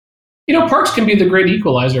Parks can be the great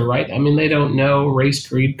equalizer, right? I mean, they don't know race,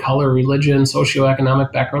 creed, color, religion,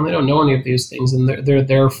 socioeconomic background. They don't know any of these things, and they're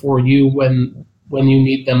there for you when you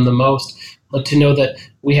need them the most. But to know that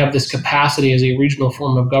we have this capacity as a regional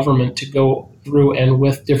form of government to go through and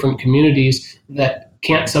with different communities that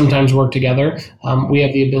can't sometimes work together, we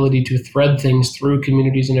have the ability to thread things through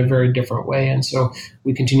communities in a very different way. And so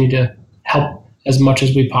we continue to help as much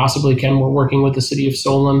as we possibly can. We're working with the city of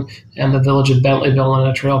Solon and the village of Bentleyville on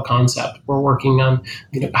a trail concept. We're working on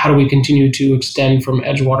how do we continue to extend from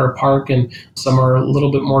Edgewater Park, and some are a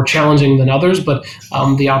little bit more challenging than others, but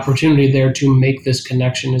the opportunity there to make this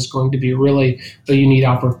connection is going to be really a unique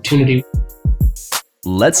opportunity.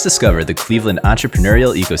 Let's discover the Cleveland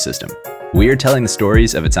entrepreneurial ecosystem. We are telling the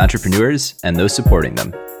stories of its entrepreneurs and those supporting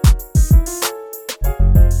them.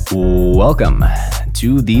 Welcome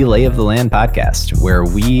to the Lay of the Land podcast, where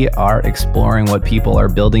we are exploring what people are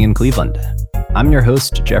building in Cleveland. I'm your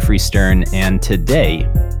host, Jeffrey Stern, and today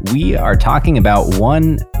we are talking about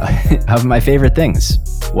one of my favorite things,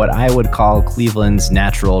 what I would call Cleveland's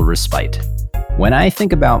natural respite. When I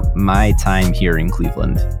think about my time here in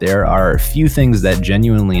Cleveland, there are a few things that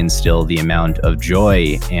genuinely instill the amount of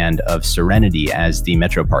joy and of serenity as the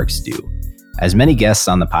Metro Parks do. As many guests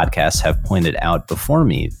on the podcast have pointed out before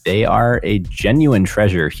me, they are a genuine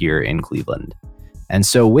treasure here in Cleveland. And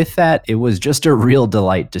so with that, it was just a real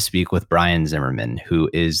delight to speak with Brian Zimmerman,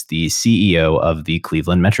 who is the CEO of the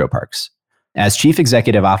Cleveland Metro Parks. As Chief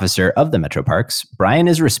Executive Officer of the Metro Parks, Brian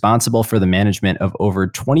is responsible for the management of over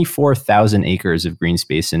 24,000 acres of green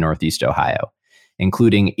space in Northeast Ohio,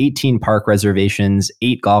 including 18 park reservations,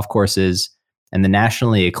 8 golf courses, and the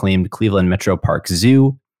nationally acclaimed Cleveland Metro Parks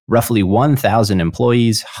Zoo, roughly 1,000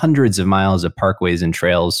 employees, hundreds of miles of parkways and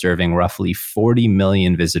trails serving roughly 40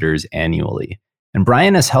 million visitors annually. And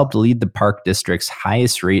Brian has helped lead the park district's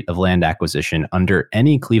highest rate of land acquisition under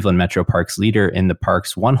any Cleveland Metro Parks leader in the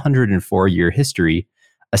park's 104-year history,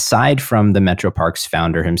 aside from the Metro Parks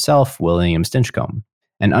founder himself, William Stinchcomb.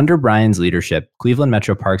 And under Brian's leadership, Cleveland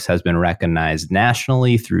Metro Parks has been recognized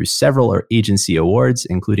nationally through several agency awards,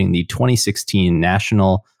 including the 2016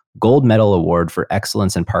 National Gold Medal Award for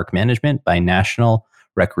Excellence in Park Management by National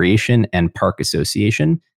Recreation and Park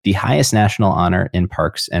Association, the highest national honor in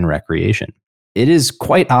parks and recreation. It is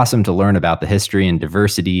quite awesome to learn about the history and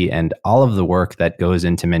diversity and all of the work that goes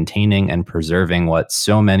into maintaining and preserving what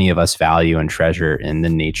so many of us value and treasure in the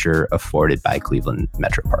nature afforded by Cleveland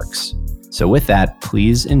Metro Parks. So with that,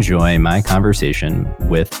 please enjoy my conversation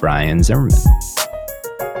with Brian Zimmerman.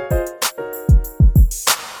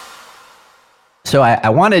 So I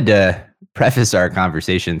wanted to preface our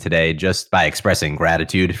conversation today just by expressing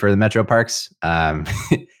gratitude for the Metro Parks.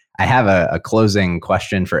 I have a closing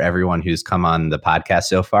question for everyone who's come on the podcast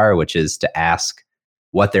so far, which is to ask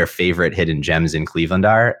what their favorite hidden gems in Cleveland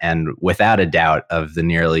are. And without a doubt, of the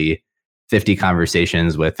nearly 50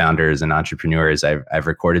 conversations with founders and entrepreneurs I've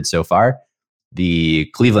recorded so far, the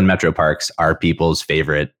Cleveland Metro Parks are people's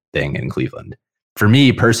favorite thing in Cleveland. For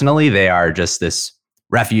me personally, they are just this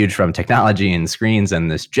refuge from technology and screens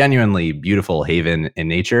and this genuinely beautiful haven in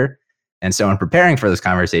nature. And so in preparing for this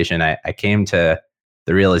conversation, I came to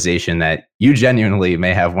the realization that you genuinely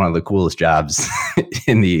may have one of the coolest jobs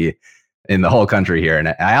in the whole country here.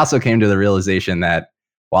 And I also came to the realization that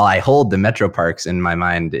while I hold the Metro Parks in my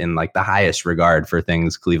mind in like the highest regard for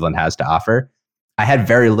things Cleveland has to offer, I had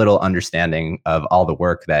very little understanding of all the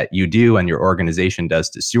work that you do and your organization does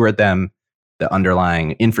to steward them, the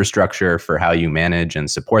underlying infrastructure for how you manage and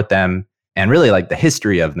support them, and really like the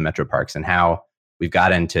history of the Metro Parks and how we've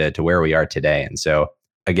gotten to where we are today. And so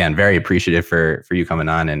again, very appreciative for you coming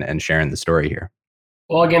on and sharing the story here.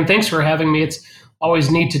 Well, again, thanks for having me. It's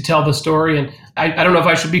always neat to tell the story. And I don't know if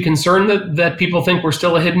I should be concerned that people think we're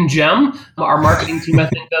still a hidden gem. Our marketing team, I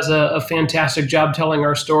think, does a fantastic job telling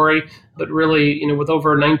our story. But really, with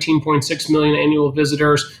over 19.6 million annual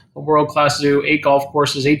visitors, a world-class zoo, 8 golf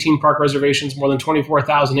courses, 18 park reservations, more than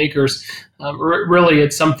 24,000 acres. Really,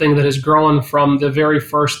 it's something that has grown from the very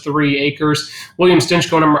first 3 acres. William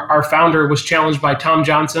Stinchcomb, our founder, was challenged by Tom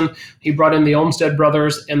Johnson. He brought in the Olmsted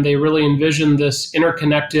brothers, and they really envisioned this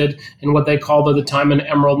interconnected and what they called at the time an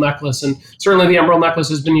emerald necklace. And certainly the emerald necklace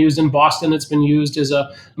has been used in Boston. It's been used as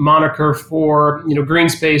a moniker for green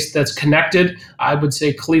space that's connected. I would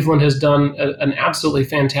say Cleveland has done an absolutely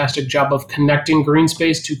fantastic job of connecting green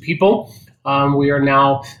space to people. We are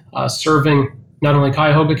now serving not only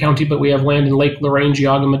Cuyahoga County, but we have land in Lake Lorraine,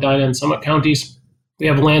 Geauga, Medina, and Summit counties. We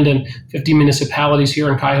have land in 50 municipalities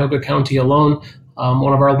here in Cuyahoga County alone.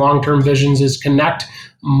 One of our long-term visions is connect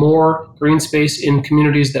more green space in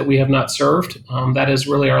communities that we have not served. That is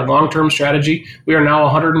really our long-term strategy. We are now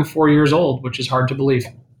 104 years old, which is hard to believe.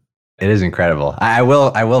 It is incredible. I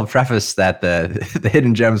will preface that the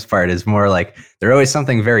hidden gems part is more like there's always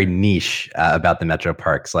something very niche about the metro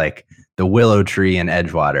parks, like the willow tree in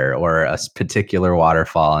Edgewater or a particular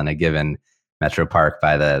waterfall in a given metro park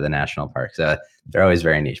by the national park. So they're always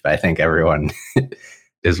very niche, but I think everyone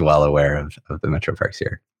is well aware of the metro parks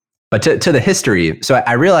here. But to the history, so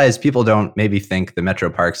I realize people don't maybe think the metro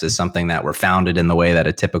parks is something that were founded in the way that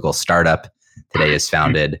a typical startup today is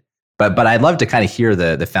founded. But I'd love to kind of hear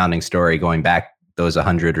the founding story going back those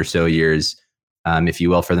 100 or so years, if you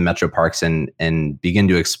will, for the metro parks and begin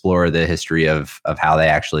to explore the history of how they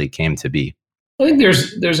actually came to be. I think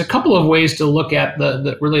there's a couple of ways to look at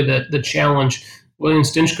the challenge. William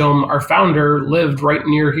Stinchcomb, our founder, lived right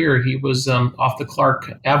near here. He was off the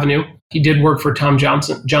Clark Avenue. He did work for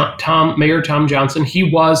Mayor Tom Johnson. He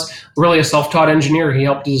was really a self-taught engineer. He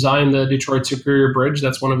helped design the Detroit Superior Bridge.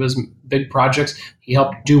 That's one of his big projects. He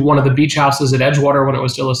helped do one of the beach houses at Edgewater when it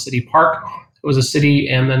was still a city park. It was a city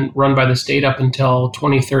and then run by the state up until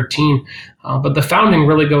 2013. But the founding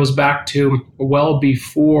really goes back to well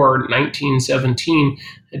before 1917.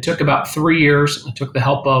 It took about 3 years. It took the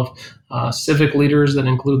help of civic leaders that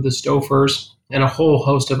include the Stofers and a whole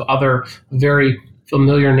host of other very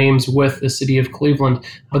familiar names with the city of Cleveland.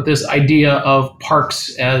 But this idea of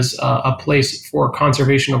parks as a place for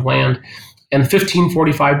conservation of land and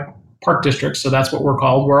 1545 park districts, so that's what we're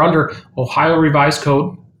called. We're under Ohio Revised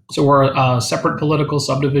Code. So we're a separate political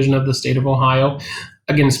subdivision of the state of Ohio.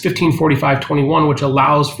 Again, it's 1545-21, which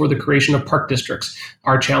allows for the creation of park districts.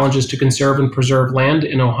 Our challenge is to conserve and preserve land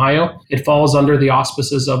in Ohio. It falls under the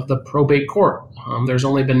auspices of the probate court. There's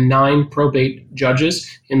only been 9 probate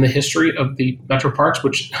judges in the history of the metro parks,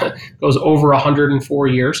 which goes over 104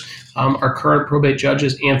 years. Our current probate judge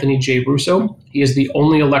is Anthony J. Russo. He is the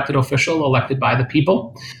only elected official elected by the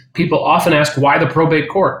people. People often ask, why the probate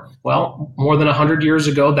court? Well, more than 100 years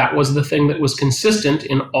ago, that was the thing that was consistent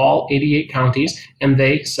in all 88 counties, and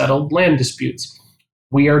they settled land disputes.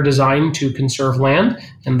 We are designed to conserve land,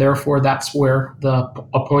 and therefore that's where the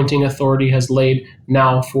appointing authority has laid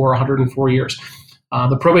now for 104 years.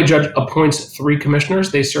 The probate judge appoints 3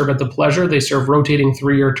 commissioners. They serve at the pleasure. They serve rotating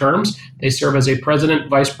 3-year terms. They serve as a president,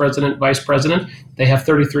 vice president, vice president. They have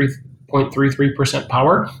 33.33%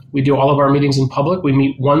 power. We do all of our meetings in public. We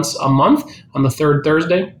meet once a month on the 3rd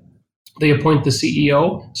Thursday. They appoint the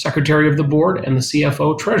CEO, secretary of the board, and the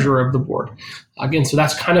CFO, treasurer of the board. Again, so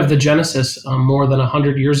that's kind of the genesis more than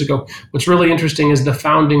 100 years ago. What's really interesting is the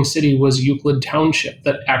founding city was Euclid Township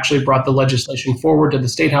that actually brought the legislation forward to the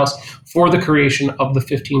State House for the creation of the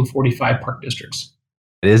 1545 park districts.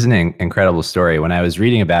 It is an incredible story. When I was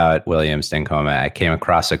reading about William Stinchcomb, I came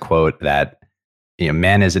across a quote that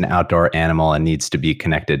man is an outdoor animal and needs to be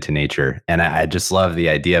connected to nature. And I just love the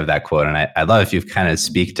idea of that quote. And I'd love if you kind of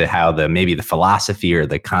speak to how maybe the philosophy or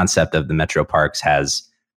the concept of the metro parks has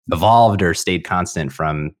evolved or stayed constant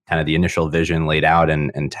from kind of the initial vision laid out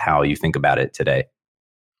and how you think about it today.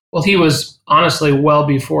 Well, he was honestly well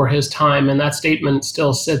before his time, and that statement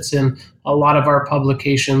still sits in a lot of our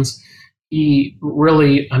publications. He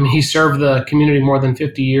really, he served the community more than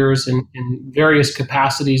 50 years in various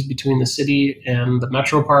capacities between the city and the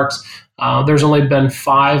metro parks. There's only been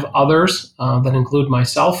 5 others that include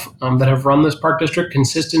myself that have run this park district.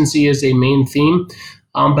 Consistency is a main theme,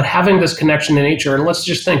 but having this connection to nature, and let's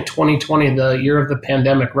just think 2020, the year of the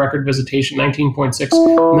pandemic, record visitation,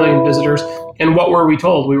 19.6 million visitors. And what were we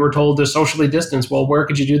told? We were told to socially distance. Well, where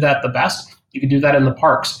could you do that the best? You could do that in the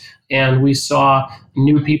parks. And we saw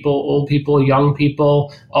new people, old people, young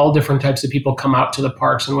people, all different types of people come out to the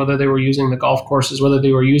parks. And whether they were using the golf courses, whether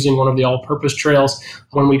they were using one of the all-purpose trails.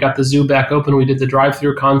 When we got the zoo back open, we did the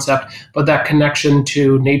drive-through concept. But that connection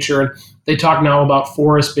to nature, and they talk now about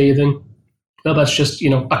forest bathing. No, that's just,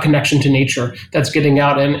 a connection to nature that's getting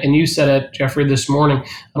out. And you said it, Jeffrey, this morning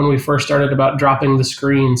when we first started about dropping the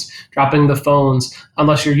screens, dropping the phones,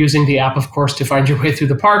 unless you're using the app, of course, to find your way through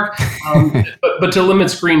the park. But to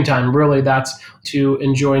limit screen time, really, that's to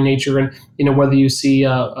enjoy nature. And, whether you see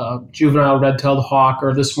a juvenile red-tailed hawk,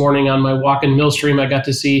 or this morning on my walk in Millstream, I got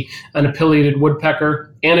to see an pileated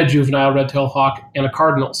woodpecker and a juvenile red-tailed hawk and a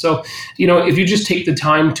cardinal. So, if you just take the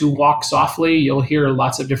time to walk softly, you'll hear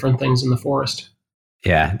lots of different things in the forest.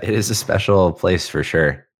 Yeah, it is a special place for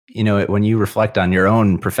sure. When you reflect on your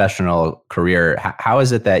own professional career, how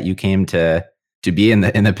is it that you came to be in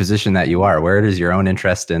the position that you are? Where does your own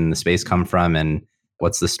interest in the space come from? And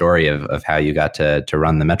what's the story of how you got to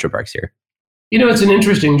run the metro parks here? It's an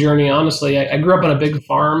interesting journey, honestly. I grew up on a big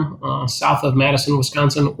farm south of Madison,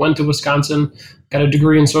 Wisconsin, went to Wisconsin, got a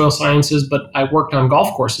degree in soil sciences, but I worked on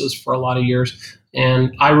golf courses for a lot of years.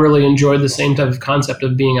 And I really enjoyed the same type of concept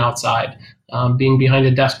of being outside. Being behind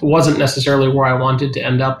a desk wasn't necessarily where I wanted to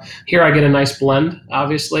end up. Here I get a nice blend,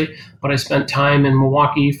 obviously, but I spent time in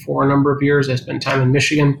Milwaukee for a number of years. I spent time in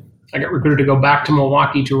Michigan. I got recruited to go back to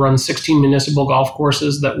Milwaukee to run 16 municipal golf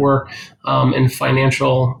courses that were in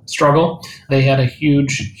financial struggle. They had a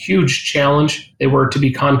huge challenge. They were to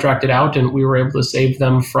be contracted out, and we were able to save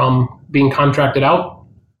them from being contracted out.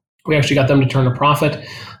 We actually got them to turn a profit.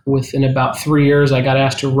 Within about 3 years, I got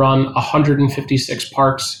asked to run 156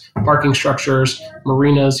 parks, parking structures,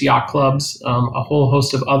 marinas, yacht clubs, a whole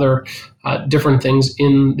host of other different things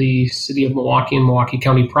in the city of Milwaukee and Milwaukee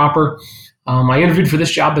County proper. I interviewed for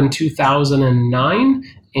this job in 2009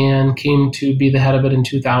 and came to be the head of it in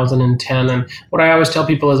 2010. And what I always tell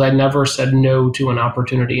people is I never said no to an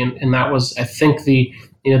opportunity. And that was, I think, the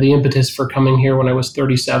impetus for coming here when I was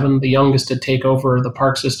 37, the youngest to take over the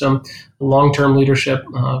park system. Long-term leadership,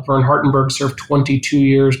 Vern Hartenberg served 22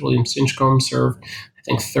 years. William Stinchcomb served, I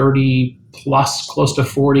think, 30 plus, close to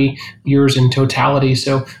 40 years in totality.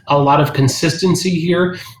 So a lot of consistency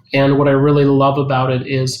here. And what I really love about it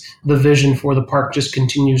is the vision for the park just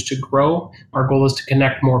continues to grow. Our goal is to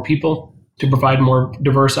connect more people, to provide more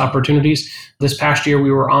diverse opportunities. This past year,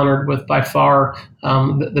 we were honored with by far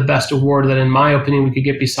the best award that, in my opinion, we could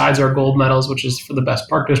get besides our gold medals, which is for the best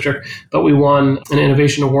park district. But we won an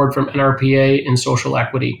innovation award from NRPA in social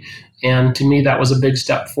equity. And to me, that was a big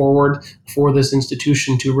step forward for this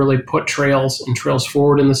institution to really put trails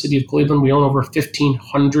forward in the city of Cleveland. We own over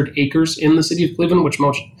 1,500 acres in the city of Cleveland, which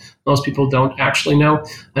most people don't actually know.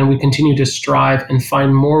 And we continue to strive and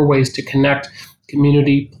find more ways to connect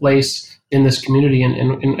community, place in this community.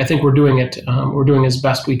 And I think we're doing it. We're doing as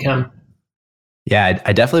best we can. Yeah,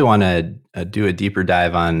 I definitely want to do a deeper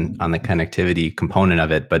dive on the connectivity component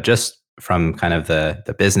of it, but just from kind of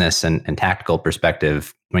the business and tactical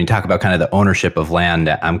perspective, when you talk about kind of the ownership of land,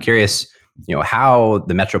 I'm curious, how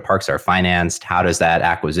the metro parks are financed. How does that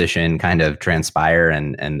acquisition kind of transpire,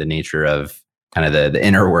 and the nature of kind of the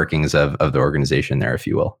inner workings of the organization there, if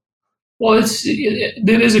you will? Well,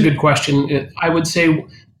 it is a good question. I would say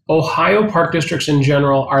Ohio park districts in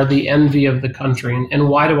general are the envy of the country. And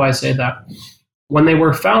why do I say that? When they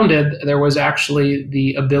were founded, there was actually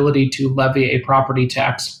the ability to levy a property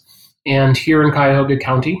tax. And here in Cuyahoga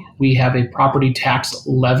County, we have a property tax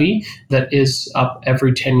levy that is up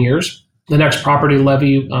every 10 years. The next property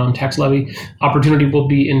levy, tax levy opportunity will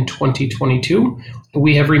be in 2022.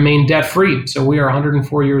 We have remained debt-free. So we are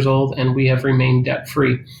 104 years old and we have remained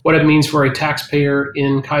debt-free. What it means for a taxpayer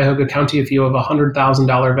in Cuyahoga County, if you have a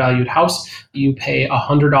 $100,000 valued house, you pay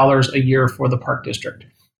 $100 a year for the park district.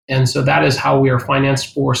 And so that is how we are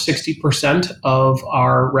financed for 60% of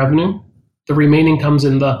our revenue. The remaining comes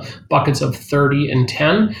in the buckets of 30 and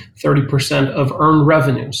 10, 30% of earned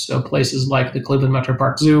revenues. So places like the Cleveland Metro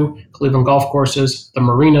Park Zoo, Cleveland golf courses, the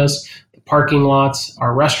marinas, the parking lots,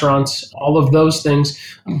 our restaurants, all of those things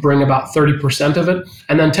bring about 30% of it.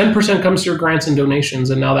 And then 10% comes through grants and donations.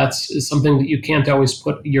 And now that's something that you can't always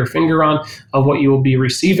put your finger on of what you will be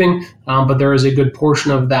receiving. But there is a good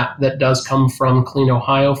portion of that does come from Clean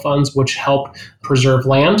Ohio funds, which help preserve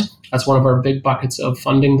land. That's one of our big buckets of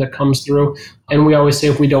funding that comes through. And we always say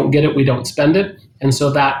if we don't get it, we don't spend it. And so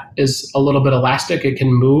that is a little bit elastic. It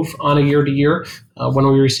can move on a year to year. When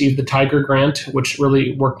we received the Tiger Grant, which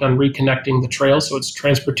really worked on reconnecting the trails, so it's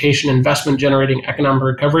transportation investment generating economic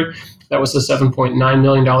recovery, that was a $7.9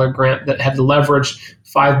 million grant that had leveraged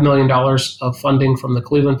 $5 million of funding from the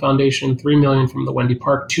Cleveland Foundation, $3 million from the Wendy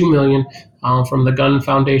Park, $2 million from the Gunn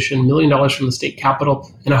Foundation, $1 million from the state capitol,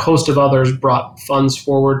 and a host of others brought funds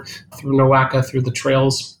forward through NOACA, through the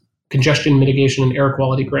Trails Congestion Mitigation and Air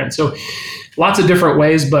Quality Grant. So lots of different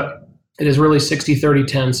ways, but it is really 60, 30,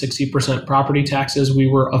 10, 60% property taxes. We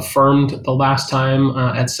were affirmed the last time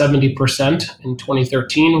at 70% in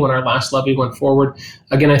 2013 when our last levy went forward.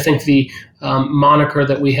 Again, I think the moniker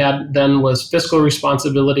that we had then was fiscal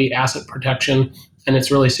responsibility, asset protection, and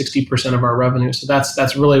it's really 60% of our revenue. So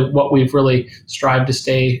that's really what we've really strived to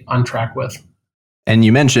stay on track with. And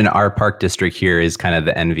you mentioned our park district here is kind of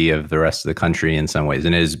the envy of the rest of the country in some ways,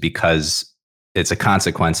 and it is because it's a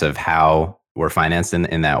consequence of how we're financed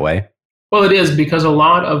in that way. Well, it is, because a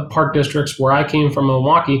lot of park districts where I came from,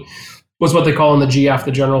 Milwaukee, was what they call in the GF,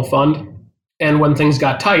 the general fund. And when things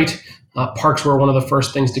got tight, parks were one of the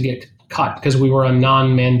first things to get cut because we were a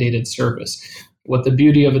non-mandated service. What the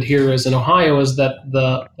beauty of it here is in Ohio is that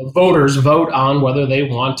the voters vote on whether they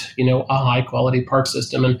want, a high quality park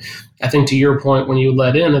system. And I think to your point, when you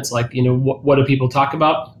let in, it's like, what do people talk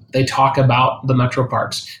about? they talk about the Metro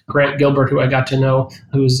Parks. Grant Gilbert, who I got to know,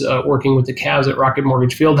 who's working with the Cavs at Rocket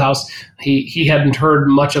Mortgage Fieldhouse, he hadn't heard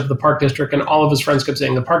much of the Park District, and all of his friends kept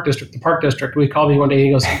saying, the Park District, the Park District. He called me one day,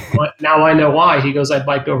 he goes, now I know why. He goes, I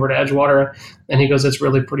biked over to Edgewater, and he goes, it's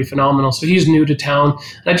really pretty phenomenal. So he's new to town.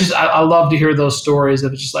 And I love to hear those stories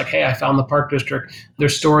of it's just like, hey, I found the Park District.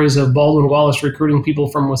 There's stories of Baldwin Wallace recruiting people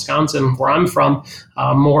from Wisconsin, where I'm from,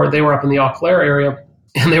 they were up in the Eau Claire area.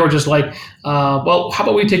 And they were just like, well, how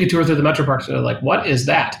about we take a tour through the Metro Parks? So they're like, what is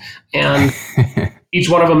that? And each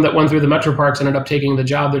one of them that went through the Metro Parks ended up taking the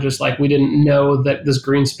job. They're just like, we didn't know that this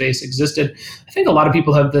green space existed. I think a lot of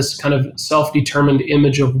people have this kind of self-determined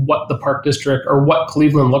image of what the Park District or what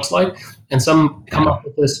Cleveland looks like. And some come up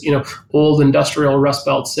with this, old industrial Rust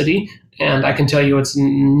Belt city. And I can tell you it's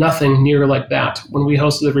nothing near like that. When we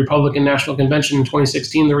hosted the Republican National Convention in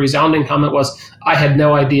 2016, the resounding comment was, I had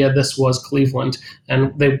no idea this was Cleveland.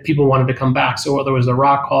 And people wanted to come back. So whether it was the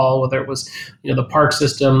Rock Hall, whether it was the park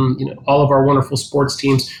system, all of our wonderful sports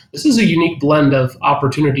teams, this is a unique blend of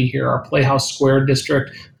opportunity here. Our Playhouse Square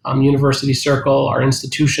district, University Circle, our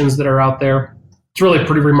institutions that are out there. It's really a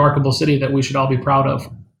pretty remarkable city that we should all be proud of.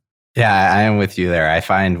 Yeah, I am with you there. I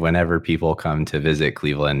find whenever people come to visit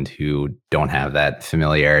Cleveland who don't have that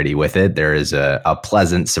familiarity with it, there is a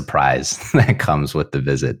pleasant surprise that comes with the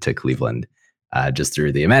visit to Cleveland, just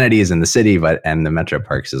through the amenities in the city, and the Metro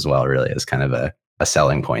Parks as well really is kind of a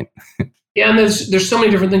selling point. Yeah, and there's so many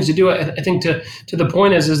different things to do. I think to the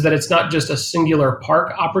point is that it's not just a singular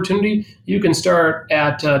park opportunity. You can start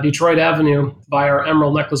at Detroit Avenue by our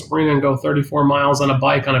Emerald Necklace Marina and go 34 miles on a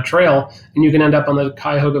bike on a trail, and you can end up on the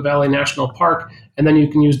Cuyahoga Valley National Park. And then you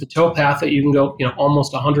can use the towpath that you can go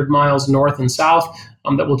almost 100 miles north and south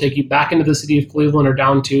that will take you back into the city of Cleveland or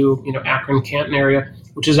down to Akron, Canton area,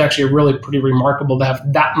 which is actually really pretty remarkable to have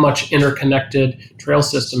that much interconnected trail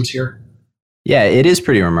systems here. Yeah, it is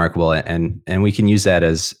pretty remarkable, and we can use that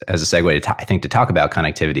as a segue to talk about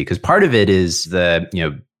connectivity, because part of it is the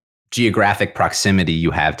geographic proximity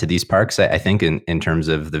you have to these parks. I think in terms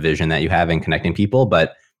of the vision that you have in connecting people,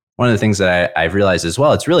 but one of the things that I've realized as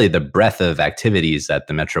well, it's really the breadth of activities that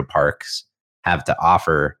the Metro Parks have to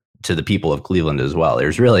offer to the people of Cleveland as well.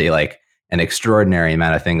 There's really like an extraordinary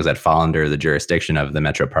amount of things that fall under the jurisdiction of the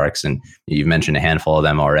Metro Parks, and you've mentioned a handful of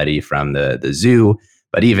them already, from the zoo.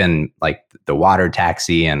 But even like the water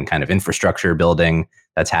taxi and kind of infrastructure building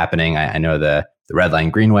that's happening. I know the Red Line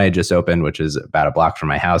Greenway just opened, which is about a block from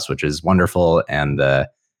my house, which is wonderful. And the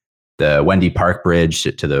Wendy Park Bridge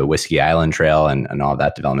to the Whiskey Island Trail and all of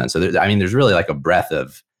that development. So there's really like a breadth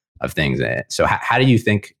of things in it. So how do you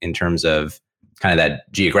think in terms of kind of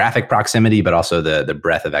that geographic proximity, but also the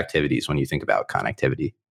breadth of activities when you think about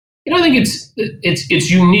connectivity? I think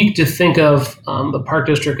it's unique to think of the Park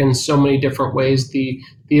District in so many different ways. The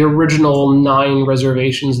original 9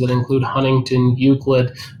 reservations that include Huntington,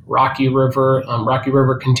 Euclid, Rocky River. Rocky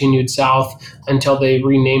River continued south until they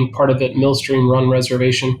renamed part of it Millstream Run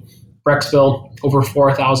Reservation. Brecksville, over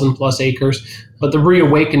 4,000 plus acres. But the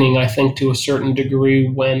reawakening, I think, to a certain degree,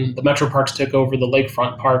 when the Metro Parks took over the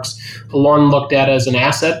lakefront parks, one looked at as an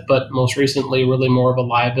asset, but most recently really more of a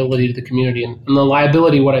liability to the community. And the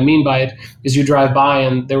liability, what I mean by it, is you drive by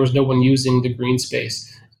and there was no one using the green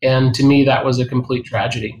space. And to me, that was a complete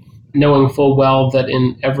tragedy. Knowing full well that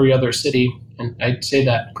in every other city, and I say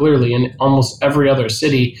that clearly, in almost every other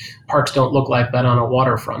city, parks don't look like that on a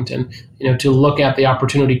waterfront. And to look at the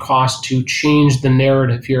opportunity cost to change the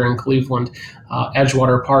narrative here in Cleveland,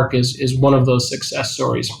 Edgewater Park is one of those success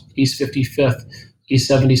stories. East 55th,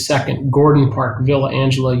 East 72nd, Gordon Park, Villa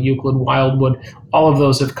Angela, Euclid, Wildwood, all of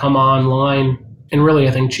those have come online and really,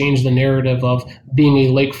 I think, changed the narrative of being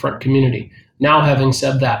a lakefront community. Now, having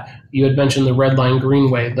said that, you had mentioned the Red Line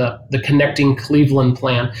Greenway, the Connecting Cleveland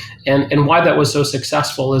plan. And why that was so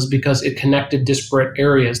successful is because it connected disparate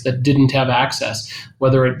areas that didn't have access,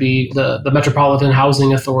 whether it be the Metropolitan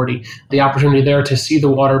Housing Authority, the opportunity there to see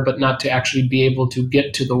the water, but not to actually be able to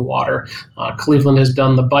get to the water. Cleveland has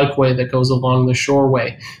done the bikeway that goes along the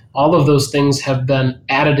shoreway. All of those things have been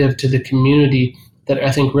additive to the community that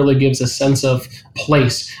I think really gives a sense of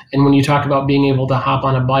place. And when you talk about being able to hop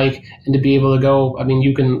on a bike and to be able to go,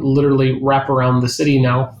 you can literally wrap around the city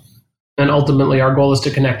now. And ultimately, our goal is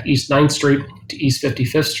to connect East 9th Street to East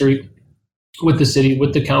 55th Street with the city,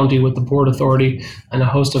 with the county, with the Port Authority, and a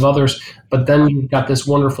host of others. But then you've got this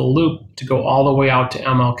wonderful loop to go all the way out to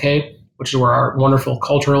MLK, which is where our wonderful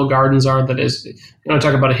cultural gardens are. That is,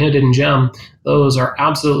 talk about a hidden gem. Those are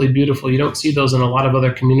absolutely beautiful. You don't see those in a lot of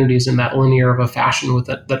other communities in that linear of a fashion with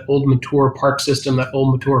that old mature park system, that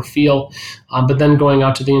old mature feel. But then going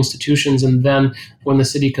out to the institutions, and then when the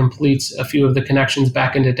city completes a few of the connections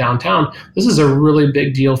back into downtown, this is a really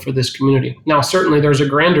big deal for this community. Now, certainly there's a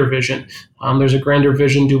grander vision.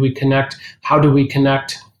 Do we connect? How do we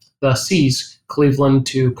connect the C's? Cleveland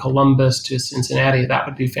to Columbus to Cincinnati? That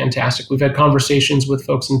would be fantastic. We've had conversations with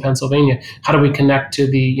folks in Pennsylvania. How do we connect to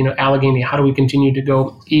the Allegheny? How do we continue to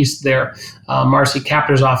go east there? Marcy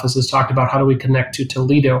Kapter's office has talked about how do we connect to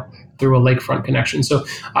Toledo through a lakefront connection. So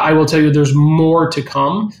I will tell you there's more to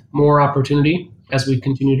come, more opportunity as we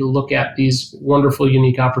continue to look at these wonderful,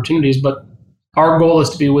 unique opportunities. But our goal is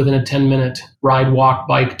to be within a 10-minute ride, walk,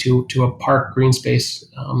 bike to a park green space.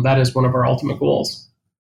 That is one of our ultimate goals.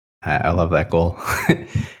 I love that goal.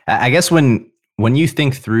 I guess when you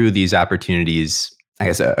think through these opportunities, I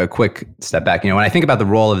guess a quick step back, when I think about the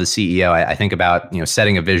role of the CEO, I think about,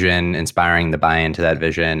 setting a vision, inspiring the buy-in to that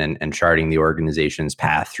vision, and charting the organization's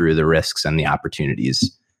path through the risks and the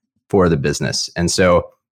opportunities for the business. And so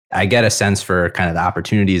I get a sense for kind of the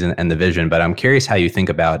opportunities and the vision, but I'm curious how you think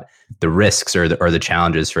about the risks or the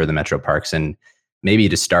challenges for the metro parks. And maybe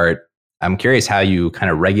to start, I'm curious how you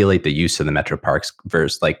kind of regulate the use of the metro parks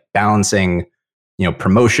versus like balancing,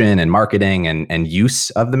 promotion and marketing and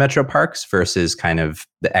use of the metro parks versus kind of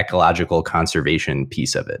the ecological conservation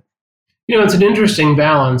piece of it. It's an interesting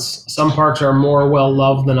balance. Some parks are more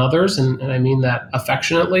well-loved than others, and I mean that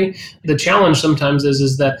affectionately. The challenge sometimes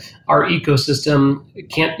is that our ecosystem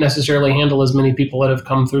can't necessarily handle as many people that have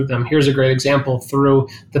come through them. Here's a great example. Through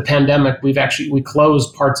the pandemic, we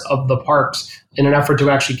closed parts of the parks in an effort to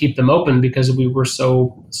actually keep them open because we were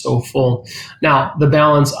so full. Now, the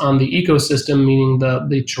balance on the ecosystem, meaning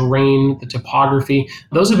the terrain, the topography,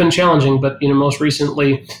 those have been challenging. But most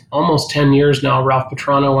recently, almost 10 years now, Ralph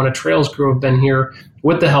Petrano and a Trails crew have been here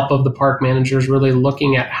with the help of the park managers, really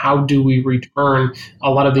looking at how do we return a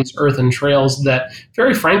lot of these earthen trails that,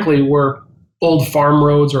 very frankly, were old farm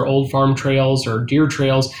roads or old farm trails or deer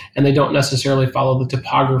trails, and they don't necessarily follow the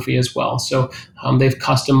topography as well. So they've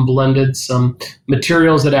custom blended some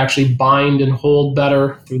materials that actually bind and hold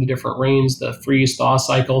better through the different rains, the freeze-thaw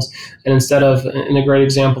cycles. And and a great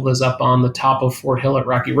example is up on the top of Fort Hill at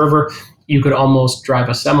Rocky River, you could almost drive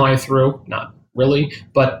a semi through, not really,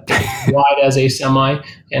 but wide as a semi.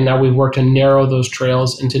 And now we've worked to narrow those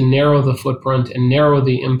trails and to narrow the footprint and narrow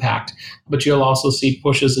the impact. But you'll also see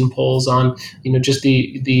pushes and pulls on, just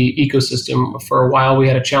the ecosystem. For a while, we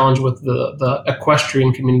had a challenge with the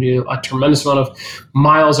equestrian community. A tremendous amount of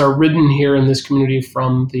miles are ridden here in this community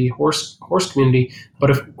from the horse community,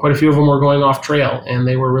 but quite a few of them were going off trail, and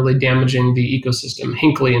they were really damaging the ecosystem,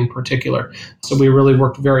 Hinckley in particular. So we really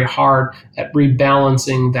worked very hard at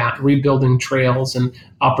rebalancing that, rebuilding trails and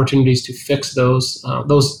opportunities to fix those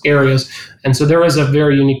areas. And so there is a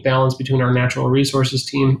very unique balance between our natural resources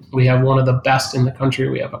team. We have one of the best in the country.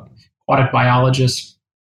 We have aquatic biologists.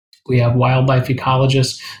 We have wildlife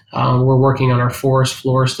ecologists. We're working on our forest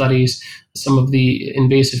floor studies, some of the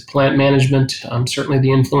invasive plant management, certainly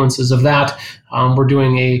the influences of that. We're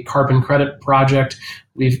doing a carbon credit project.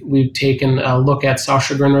 We've taken a look at South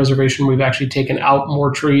Chagrin Reservation. We've actually taken out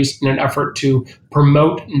more trees in an effort to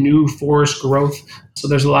promote new forest growth. So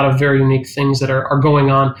there's a lot of very unique things that are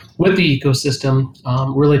going on with the ecosystem,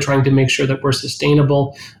 really trying to make sure that we're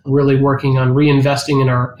sustainable, really working on reinvesting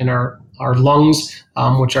in our lungs,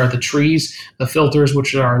 which are the trees, the filters,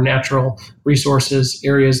 which are our natural resources,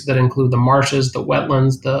 areas that include the marshes, the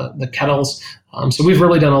wetlands, the kettles. So we've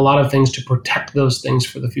really done a lot of things to protect those things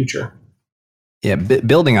for the future. Yeah,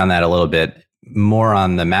 building on that a little bit, more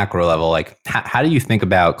on the macro level, like how do you think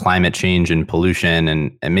about climate change and pollution?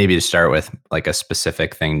 And maybe to start with like a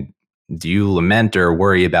specific thing, do you lament or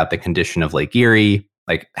worry about the condition of Lake Erie?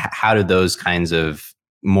 Like how do those kinds of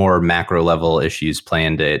more macro level issues play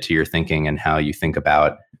into your thinking and how you think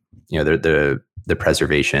about, the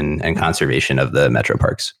preservation and conservation of the metro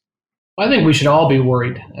parks? I think we should all be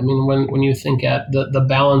worried. I mean, when you think at the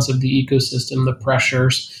balance of the ecosystem, the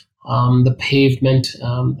pressures, the pavement,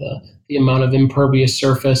 the amount of impervious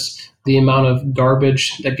surface, the amount of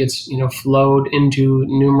garbage that gets flowed into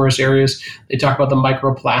numerous areas. They talk about the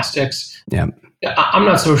microplastics. Yeah, I'm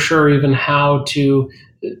not so sure even how to.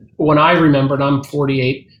 When I remembered, I'm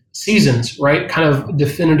 48, seasons, right? Kind of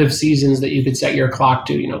definitive seasons that you could set your clock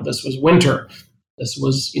to. This was winter. This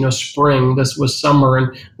was, spring, this was summer,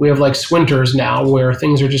 and we have like swinters now where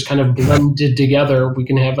things are just kind of blended together. We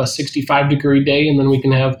can have a 65-degree day and then we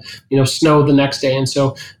can have, snow the next day. And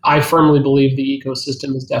so I firmly believe the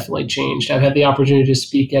ecosystem has definitely changed. I've had the opportunity to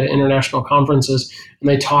speak at international conferences, and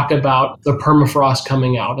they talk about the permafrost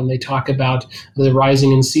coming out, and they talk about the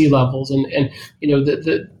rising in sea levels, and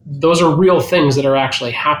those are real things that are actually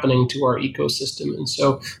happening to our ecosystem. And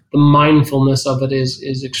so the mindfulness of it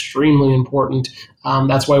is extremely important.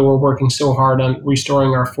 That's why we're working so hard on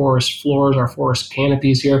restoring our forest floors, our forest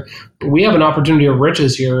canopies here. We have an opportunity of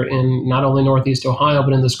riches here in not only Northeast Ohio,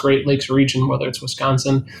 but in this Great Lakes region, whether it's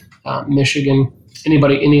Wisconsin, Michigan,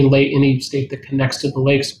 any state that connects to the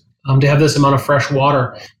lakes. To have this amount of fresh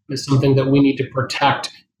water is something that we need to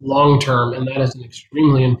protect long-term, and that is an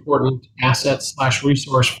extremely important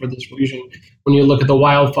asset/resource for this region. When you look at the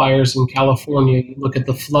wildfires in California, you look at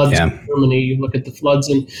the floods in Germany, you look at the floods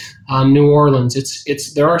in New Orleans,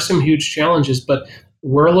 there are some huge challenges, but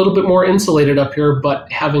we're a little bit more insulated up here.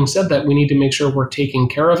 But having said that, we need to make sure we're taking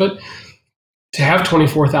care of it. To have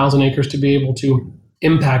 24,000 acres to be able to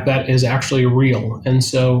impact that is actually real. And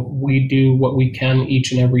so we do what we can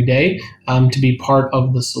each and every day to be part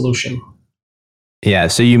of the solution. Yeah.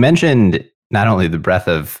 So you mentioned not only the breadth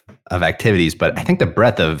of activities, but I think the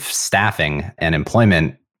breadth of staffing and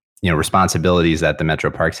employment, responsibilities that the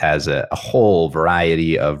Metro Parks has a whole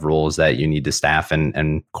variety of roles that you need to staff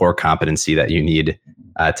and core competency that you need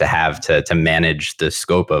to have to manage the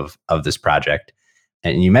scope of this project.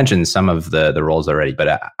 And you mentioned some of the roles already,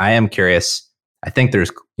 but I am curious. I think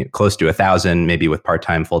there's close to 1,000, maybe with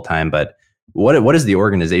part-time, full-time, but what does the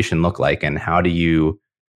organization look like, and how do you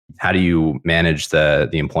manage the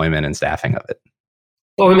employment and staffing of it?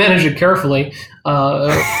 Well, we manage it carefully,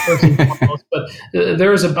 first and foremost, but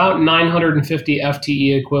there's about 950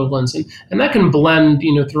 FTE equivalents, and that can blend,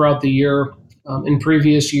 throughout the year. In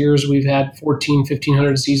previous years, we've had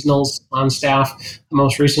 1,500 seasonals on staff.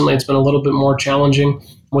 Most recently, it's been a little bit more challenging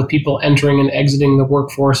with people entering and exiting the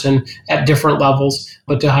workforce and at different levels,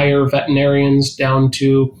 but to hire veterinarians down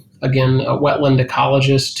to, again, wetland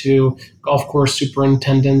ecologists to golf course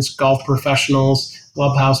superintendents, golf professionals,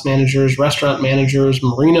 clubhouse managers, restaurant managers,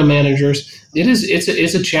 marina managers.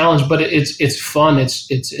 It's a challenge, but it's fun.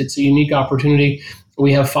 It's a unique opportunity.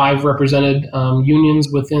 We have 5 represented unions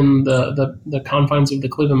within the confines of the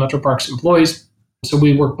Cleveland Metro Parks employees. So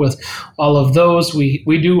we work with all of those.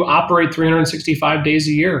 We do operate 365 days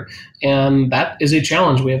a year, and that is a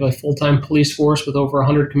challenge. We have a full-time police force with over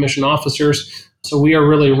 100 commissioned officers. So we are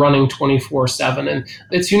really running 24/7, and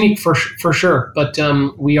it's unique for sure. But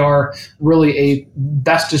we are really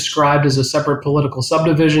best described as a separate political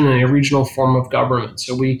subdivision and a regional form of government.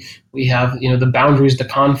 So we have the boundaries, the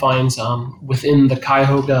confines within the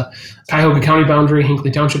Cuyahoga County boundary, Hinckley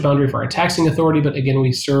Township boundary for our taxing authority. But again,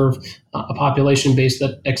 we serve a population base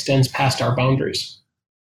that extends past our boundaries.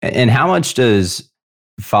 And how much does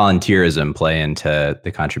volunteerism play into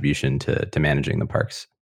the contribution to managing the parks?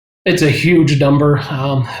 It's a huge number.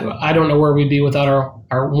 I don't know where we'd be without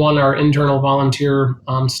our internal volunteer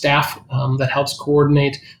staff that helps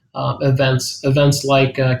coordinate events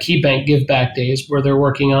like Key Bank Give Back Days, where they're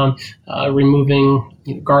working on removing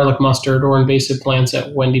garlic mustard or invasive plants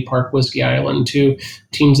at Wendy Park, Whiskey Island, to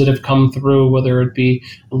teams that have come through, whether it be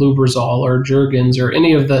Lubrizol or Jergens or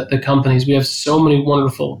any of the companies. We have so many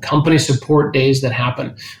wonderful company support days that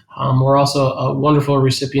happen. We're also a wonderful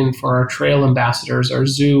recipient for our trail ambassadors, our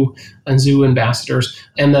zoo ambassadors,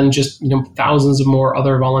 and then just thousands of more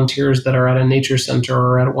other volunteers that are at a nature center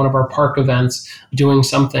or at one of our park events doing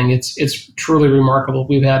something. It's truly remarkable.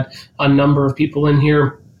 We've had a number of people in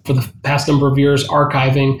here for the past number of years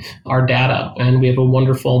archiving our data, and we have a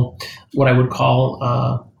wonderful, what I would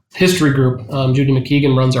call history group. Judy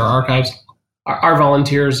McKeegan runs our archives. Our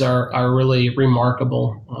volunteers are really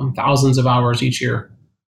remarkable, thousands of hours each year.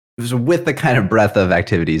 So with the kind of breadth of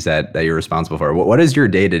activities that you're responsible for, what does your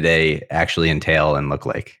day-to-day actually entail and look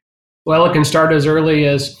like? Well, it can start as early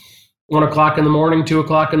as 1 o'clock in the morning, 2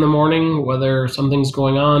 o'clock in the morning, whether something's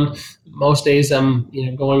going on. Most days I'm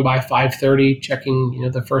going by 5:30,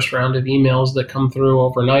 checking the first round of emails that come through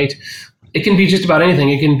overnight. It can be just about anything.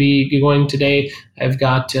 It can be going today. I've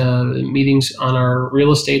got meetings on our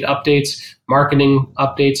real estate updates, marketing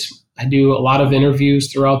updates. I do a lot of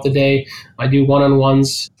interviews throughout the day. I do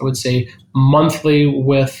one-on-ones, I would say monthly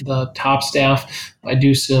with the top staff. I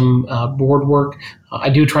do some board work. I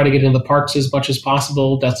do try to get into the parks as much as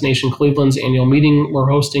possible. Destination Cleveland's annual meeting we're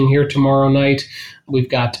hosting here tomorrow night. We've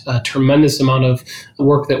got a tremendous amount of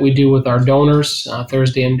work that we do with our donors.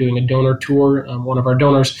 Thursday, I'm doing a donor tour. One of our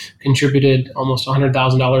donors contributed almost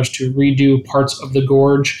 $100,000 to redo parts of the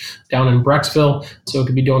gorge down in Brecksville. So it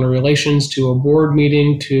could be donor relations to a board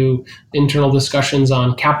meeting to internal discussions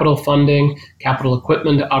on capital funding, capital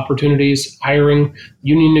equipment opportunities, hiring,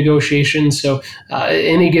 union negotiations. So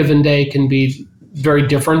any given day can be very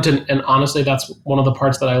different. And honestly, that's one of the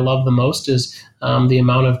parts that I love the most is the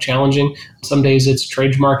amount of challenging. Some days it's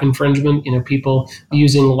trademark infringement, people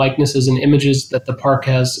using likenesses and images that the park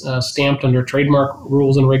has stamped under trademark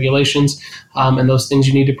rules and regulations. And those things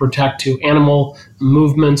you need to protect, to animal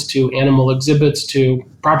movements, to animal exhibits, to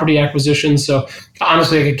property acquisitions. So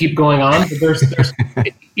honestly, I could keep going on, but there's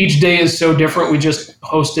each day is so different. We just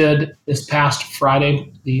hosted this past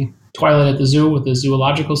Friday, the Twilight at the Zoo with the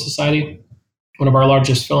Zoological Society, one of our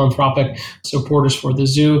largest philanthropic supporters for the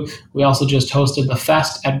zoo. We also just hosted the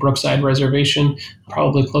Fest at Brookside Reservation.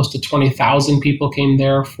 Probably close to 20,000 people came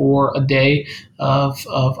there for a day of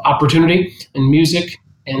opportunity and music.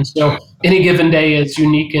 And so any given day is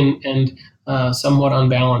unique and somewhat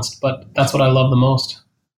unbalanced, but that's what I love the most.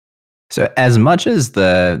 So as much as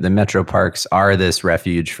the metro parks are this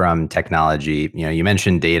refuge from technology, you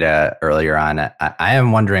mentioned data earlier on. I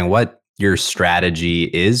am wondering what your strategy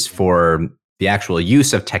is for the actual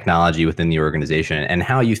use of technology within the organization and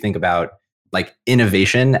how you think about like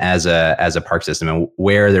innovation as a park system and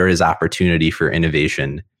where there is opportunity for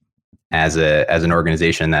innovation as an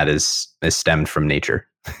organization that is stemmed from nature.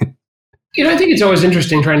 I think it's always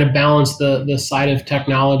interesting trying to balance the side of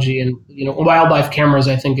technology and, wildlife cameras,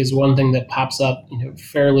 I think, is one thing that pops up,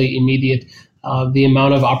 fairly immediate. The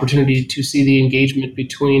amount of opportunity to see the engagement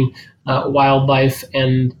between wildlife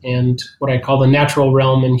and what I call the natural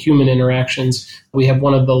realm and human interactions. We have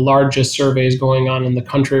one of the largest surveys going on in the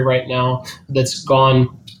country right now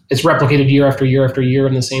it's replicated year after year after year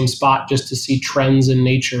in the same spot just to see trends in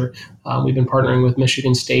nature. We've been partnering with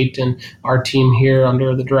Michigan State and our team here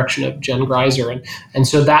under the direction of Jen Greiser. And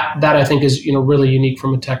so that I think is, really unique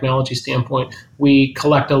from a technology standpoint. We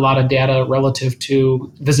collect a lot of data relative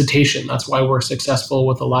to visitation. That's why we're successful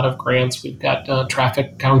with a lot of grants. We've got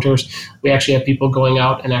traffic counters. We actually have people going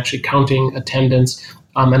out and actually counting attendance.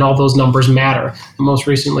 And all those numbers matter. And most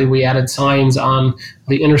recently, we added signs on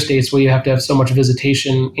the interstates where you have to have so much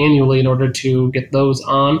visitation annually in order to get those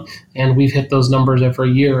on. And we've hit those numbers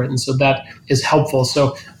every year. And so that is helpful.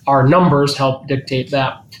 So our numbers help dictate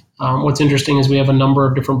that. What's interesting is we have a number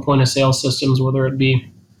of different point of sale systems, whether it be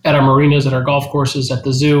at our marinas, at our golf courses, at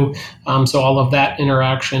the zoo. So all of that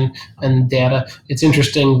interaction and data. It's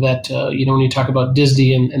interesting that, when you talk about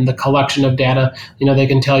Disney and the collection of data, they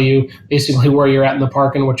can tell you basically where you're at in the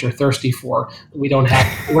park and what you're thirsty for. We're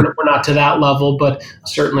not to that level, but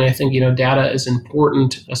certainly I think, data is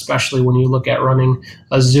important, especially when you look at running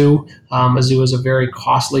a zoo. A zoo is a very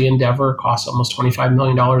costly endeavor, costs almost $25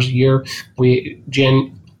 million a year. We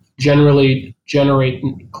generally generate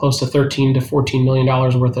close to $13 to $14 million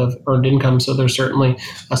worth of earned income. So there's certainly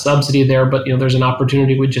a subsidy there, but there's an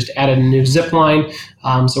opportunity. We just added a new zip line.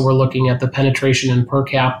 So we're looking at the penetration and per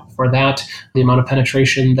cap for that, the amount of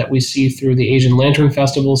penetration that we see through the Asian Lantern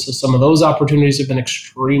Festival. So some of those opportunities have been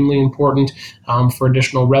extremely important for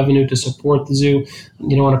additional revenue to support the zoo.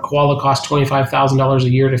 When a koala costs $25,000 a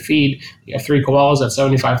year to feed, you have 3 koalas at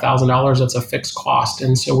 $75,000. That's a fixed cost.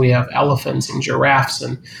 And so we have elephants and giraffes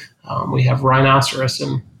and we have rhinoceros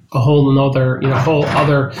and a whole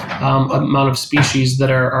other amount of species that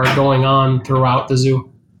are going on throughout the zoo.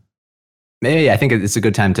 Maybe I think it's a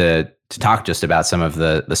good time to talk just about some of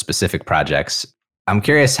the specific projects. I'm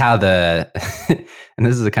curious how and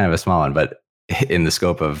this is a kind of a small one, but in the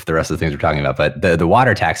scope of the rest of the things we're talking about, but the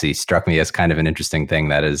water taxi struck me as kind of an interesting thing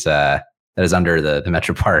that is under the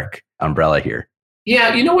Metro Park umbrella here.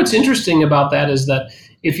 Yeah, what's interesting about that is that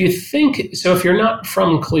if you're not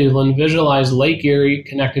from Cleveland, visualize Lake Erie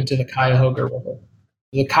connected to the Cuyahoga River.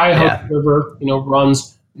 The Cuyahoga River,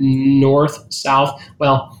 runs north, south.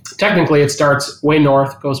 Well, technically it starts way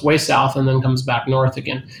north, goes way south, and then comes back north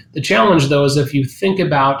again. The challenge, though, is if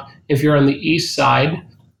you're on the east side,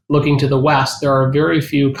 looking to the west, there are very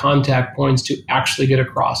few contact points to actually get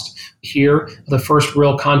across. Here, the first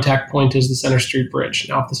real contact point is the Center Street Bridge.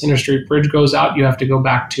 Now, if the Center Street Bridge goes out, you have to go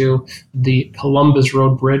back to the Columbus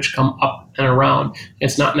Road Bridge, come up and around.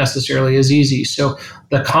 It's not necessarily as easy. So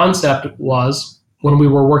the concept was, when we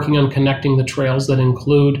were working on connecting the trails that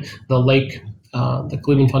include the lake, the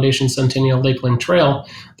Cleveland Foundation Centennial Lakeland Trail,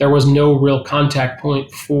 there was no real contact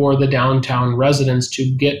point for the downtown residents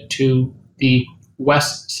to get to the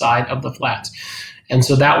west side of the flats. And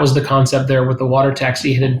so that was the concept there with the water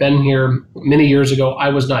taxi. It had been here many years ago. I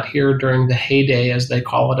was not here during the heyday, as they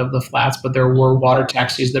call it, of the flats, but there were water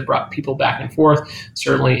taxis that brought people back and forth.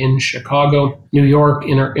 Certainly in Chicago, New York,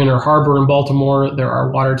 Inner Harbor in Baltimore, there are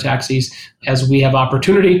water taxis. As we have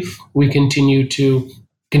opportunity, we continue to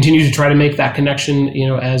try to make that connection,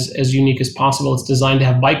 as unique as possible. It's designed to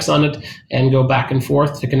have bikes on it and go back and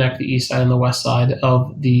forth to connect the east side and the west side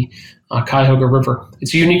of the Cuyahoga River.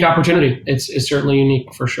 It's a unique opportunity. It's certainly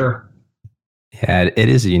unique for sure. Yeah, it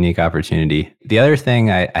is a unique opportunity. The other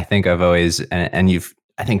thing I think I've always, and you've,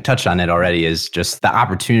 I think, touched on it already, is just the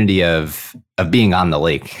opportunity of being on the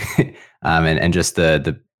lake, and just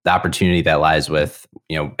the opportunity that lies with,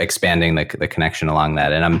 expanding the connection along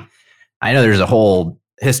that. And I know there's a whole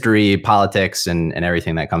history, politics, and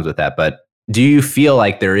everything that comes with that, but do you feel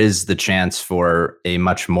like there is the chance for a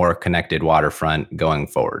much more connected waterfront going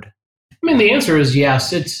forward? I mean, the answer is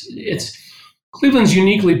yes. It's Cleveland's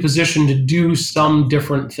uniquely positioned to do some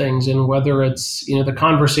different things, and whether it's the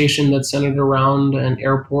conversation that's centered around an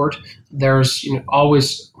airport, there's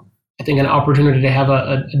always, I think, an opportunity to have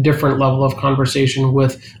a different level of conversation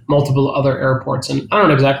with multiple other airports. And I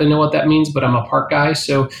don't exactly know what that means, but I'm a park guy,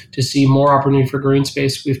 so to see more opportunity for green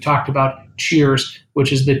space, we've talked about CHEERS,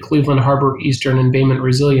 which is the Cleveland Harbor Eastern Embayment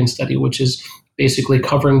Resilience Study, which is basically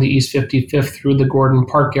covering the East 55th through the Gordon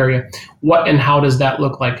Park area. What and how does that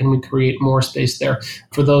look like? Can we create more space there?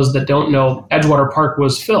 For those that don't know, Edgewater Park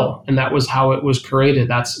was fill, and that was how it was created.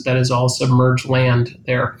 That is all submerged land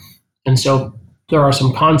there. And so there are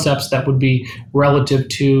some concepts that would be relative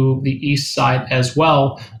to the east side as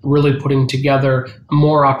well, really putting together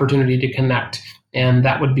more opportunity to connect. And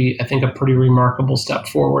that would be, I think, a pretty remarkable step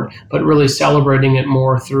forward, but really celebrating it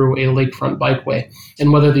more through a lakefront bikeway.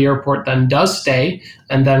 And whether the airport then does stay,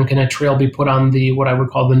 and then can a trail be put on the, what I would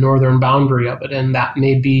call the northern boundary of it, and that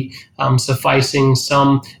may be sufficing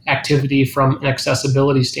some activity from an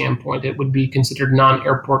accessibility standpoint. It would be considered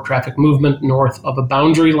non-airport traffic movement north of a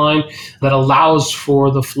boundary line that allows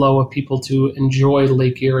for the flow of people to enjoy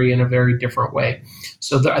Lake Erie in a very different way.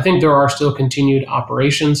 So I think there are still continued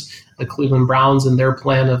operations. The Cleveland Browns and their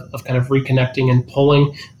plan of kind of reconnecting and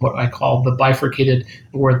pulling what I call the bifurcated,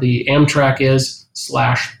 where the Amtrak is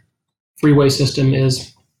 / freeway system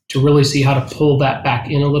is, to really see how to pull that back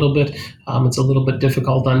in a little bit. It's a little bit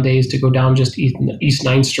difficult on days to go down just East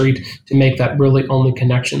 9th Street to make that really only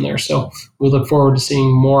connection there. So we look forward to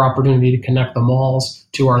seeing more opportunity to connect the malls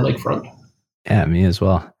to our lakefront. Yeah, me as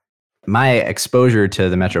well. My exposure to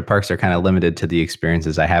the metro parks are kind of limited to the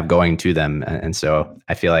experiences I have going to them. And so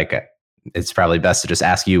I feel like it's probably best to just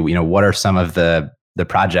ask you, what are some of the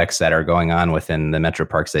projects that are going on within the metro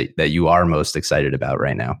parks that you are most excited about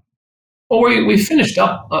right now? Well, we finished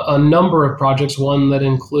up a number of projects, one that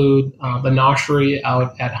include the Noshery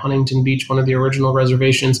out at Huntington Beach, one of the original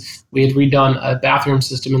reservations. We had redone a bathroom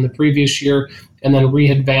system in the previous year, and then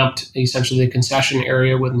revamped essentially the concession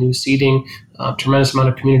area with new seating, tremendous amount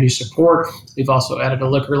of community support. We've also added a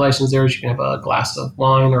liquor license there, so you can have a glass of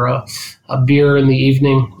wine or a beer in the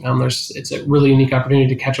evening. It's a really unique opportunity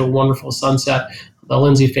to catch a wonderful sunset. The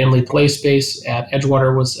Lindsay Family Play Space at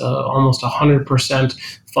Edgewater was almost 100%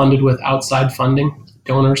 funded with outside funding.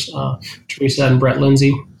 Donors, Teresa and Brett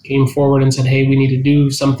Lindsay, came forward and said, hey, we need to do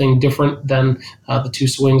something different than the two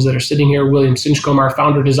swings that are sitting here. William Stinchcomb, our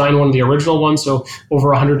founder, designed one of the original ones, so over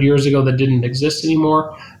 100 years ago that didn't exist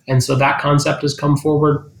anymore. And so that concept has come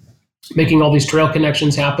forward, making all these trail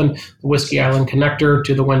connections happen. The Whiskey Island Connector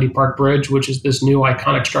to the Wendy Park Bridge, which is this new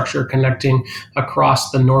iconic structure connecting across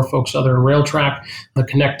the Norfolk Southern Rail Track. The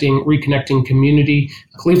reconnecting community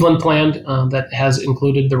Cleveland plan that has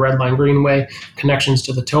included the Red Line Greenway, connections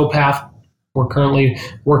to the towpath. We're currently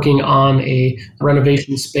working on a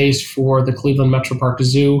renovation space for the Cleveland Metro Park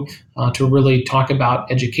Zoo to really talk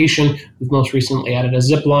about education. We've most recently added a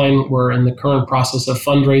zip line. We're in the current process of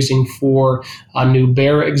fundraising for a new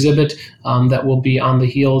bear exhibit that will be on the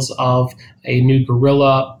heels of a new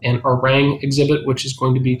gorilla and orang exhibit, which is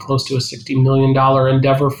going to be close to a $60 million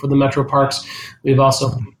endeavor for the Metro Parks. We've also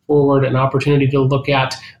put forward an opportunity to look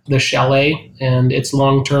at the chalet and its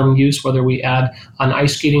long-term use, whether we add an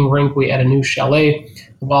ice skating rink, we add a new chalet.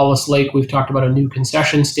 Wallace Lake, we've talked about a new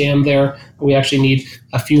concession stand there. We actually need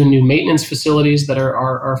a few new maintenance facilities that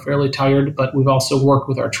are fairly tired, but we've also worked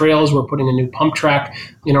with our trails. We're putting a new pump track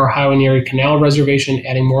in our Highway Erie Canal Reservation,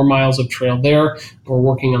 adding more miles of trail there. We're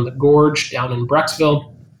working on the gorge down in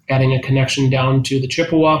Brecksville, adding a connection down to the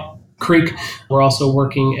Chippewa Creek. We're also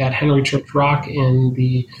working at Henry Church Rock in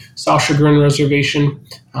the South Chagrin Reservation.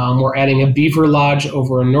 We're adding a beaver lodge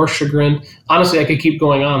over in North Chagrin. Honestly, I could keep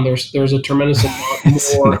going on. There's a tremendous amount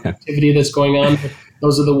more activity that's going on.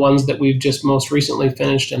 those are the ones that we've just most recently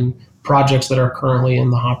finished and projects that are currently in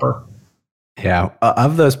the hopper. Yeah.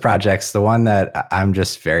 Of those projects, the one that I'm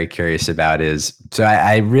just very curious about is, so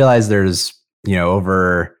I realize there's,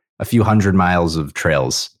 over a few hundred miles of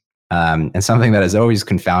trails. And something that has always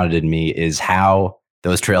confounded me is how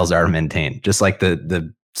those trails are maintained. Just like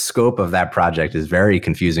the scope of that project is very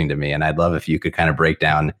confusing to me. And I'd love if you could kind of break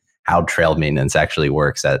down how trail maintenance actually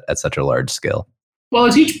works at such a large scale. Well,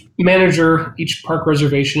 it's each manager, each park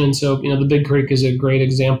reservation. And so, the Big Creek is a great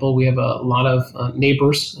example. We have a lot of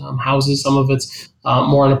neighbors, houses. Some of it's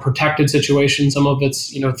more in a protected situation. Some of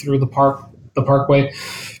it's, through the parkway.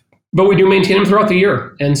 But we do maintain them throughout the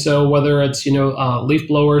year. And so whether it's, leaf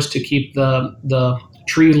blowers to keep the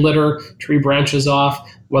tree litter, tree branches off,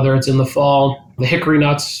 whether it's in the fall, the hickory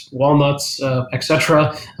nuts, walnuts,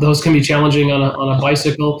 etc. Those can be challenging on a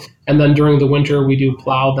bicycle. And then during the winter, we do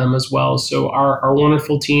plow them as well. So our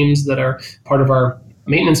wonderful teams that are part of our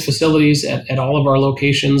maintenance facilities at all of our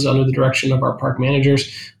locations under the direction of our park managers,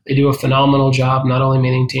 they do a phenomenal job, not only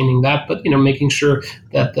maintaining that, but making sure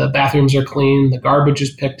that the bathrooms are clean, the garbage is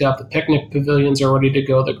picked up, the picnic pavilions are ready to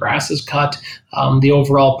go, the grass is cut. The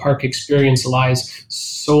overall park experience lies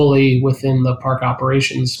solely within the park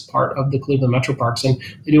operations part of the Cleveland Metro Parks, and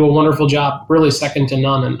they do a wonderful job, really second to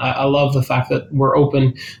none. And I love the fact that we're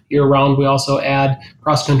open year round. We also add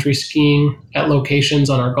cross-country skiing at locations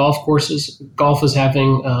on our golf courses. Golf is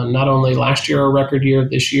having not only last year a record year,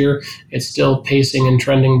 this year it's still pacing and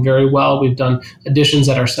trending very well. We've done additions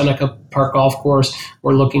at our Seneca Park golf course.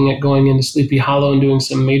 We're looking at going into Sleepy Hollow and doing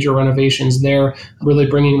some major renovations there, really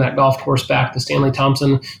bringing that golf course back. The Stanley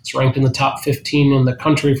Thompson is ranked in the top 15 in the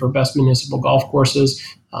country for best municipal golf courses.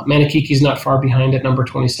 Manakiki's not far behind at number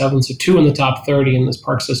 27, so 2 in the top 30 in this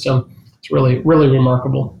park system. It's really, really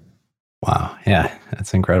remarkable. Wow. Yeah,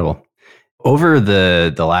 that's incredible. Over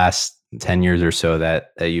the last 10 years or so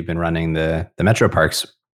that you've been running the Metro Parks,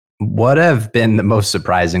 what have been the most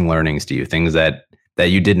surprising learnings to you? Things that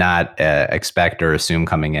you did not expect or assume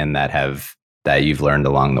coming in that you've learned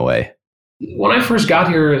along the way? When I first got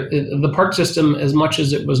here, the park system, as much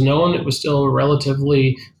as it was known, it was still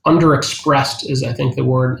relatively underexpressed, is I think the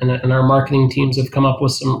word. And our marketing teams have come up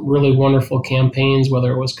with some really wonderful campaigns,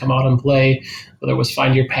 whether it was Come Out and Play, whether it was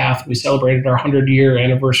Find Your Path. We celebrated our 100-year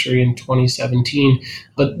anniversary in 2017.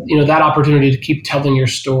 But that opportunity to keep telling your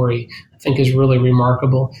story, I think, is really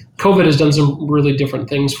remarkable. COVID has done some really different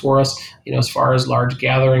things for us. As far as large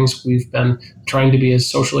gatherings, we've been trying to be as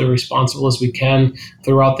socially responsible as we can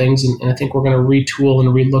throughout things. And I think we're going to retool and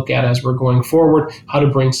relook at, as we're going forward, how to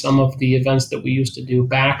bring some of the events that we used to do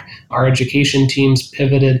back. Our education teams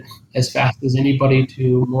pivoted as fast as anybody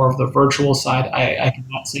to more of the virtual side. I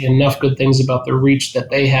cannot say enough good things about the reach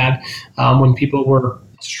that they had when people were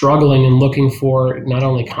struggling and looking for not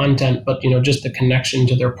only content, but just the connection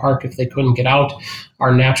to their park if they couldn't get out.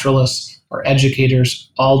 Our naturalists, our educators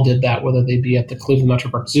all did that, whether they be at the Cleveland Metro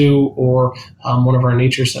Park Zoo or one of our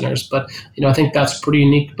nature centers. But I think that's pretty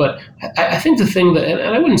unique. But I think the thing that,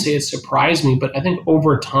 and I wouldn't say it surprised me, but I think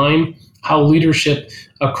over time, how leadership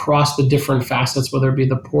across the different facets, whether it be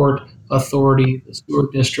the Port Authority, the Sewer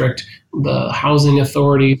District, the Housing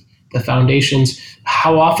Authority, the foundations,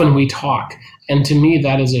 how often we talk. And to me,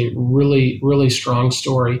 that is a really, really strong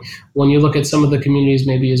story. When you look at some of the communities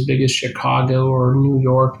maybe as big as Chicago or New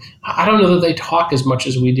York, I don't know that they talk as much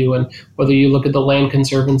as we do. And whether you look at the land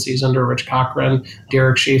conservancies under Rich Cochran,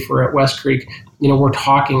 Derek Schaefer at West Creek, we're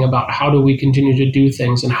talking about how do we continue to do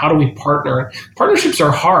things and how do we partner. Partnerships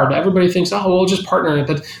are hard. Everybody thinks, oh, we'll just partner.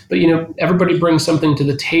 But everybody brings something to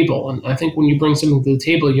the table. And I think when you bring something to the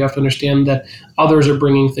table, you have to understand that others are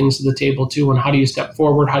bringing things to the table too. And how do you step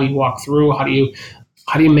forward? How do you walk through? How do you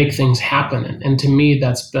make things happen? And to me,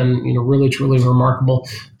 that's been really, truly remarkable.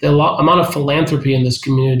 The amount of philanthropy in this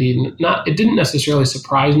community, it didn't necessarily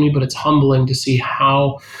surprise me, but it's humbling to see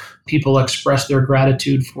how people express their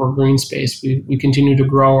gratitude for green space. We continue to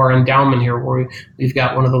grow our endowment here, where we've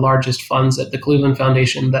got one of the largest funds at the Cleveland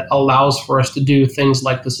Foundation that allows for us to do things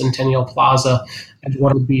like the Centennial Plaza at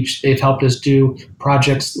Edgewater Beach. They've helped us do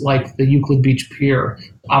projects like the Euclid Beach Pier,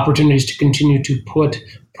 opportunities to continue to put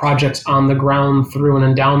projects on the ground through an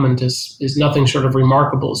endowment is nothing short of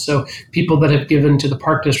remarkable. So people that have given to the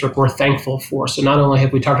Park District, we're thankful for. So not only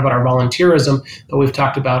have we talked about our volunteerism, but we've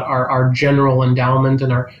talked about our general endowment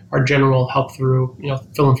and our general help through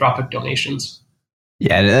philanthropic donations.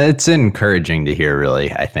 Yeah, it's encouraging to hear,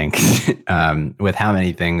 really, I think, with how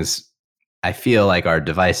many things I feel like are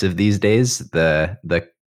divisive these days, the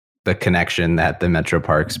connection that the Metro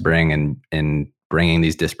Parks bring in bringing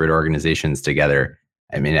these disparate organizations together.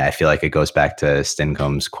 I mean, I feel like it goes back to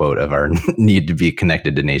Stincomb's quote of our need to be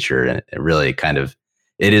connected to nature. And it really kind of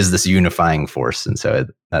it is this unifying force. And so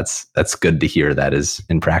that's good to hear that is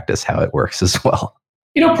in practice how it works as well.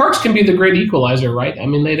 Parks can be the great equalizer, right? I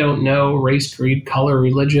mean, they don't know race, creed, color,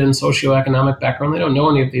 religion, socioeconomic background. They don't know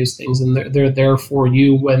any of these things, and they're there for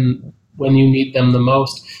you when you need them the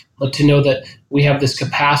most. But to know that we have this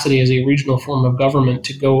capacity as a regional form of government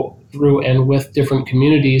to go through and with different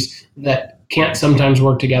communities that can't sometimes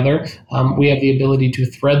work together, we have the ability to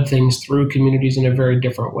thread things through communities in a very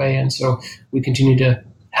different way. And so we continue to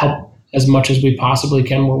help as much as we possibly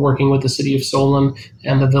can. We're working with the city of Solon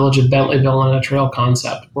and the village of Bentleyville on a trail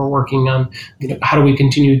concept. We're working on, how do we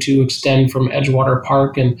continue to extend from Edgewater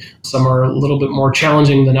Park, and some are a little bit more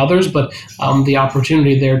challenging than others, but the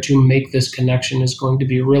opportunity there to make this connection is going to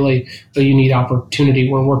be really a unique opportunity.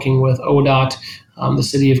 We're working with ODOT, the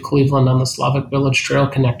city of Cleveland, on the Slavic Village Trail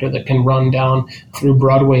Connector that can run down through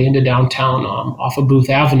Broadway into downtown off of Booth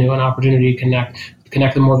Avenue, an opportunity to connect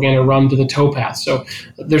the Morgana Run to the towpath. So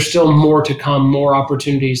there's still more to come, more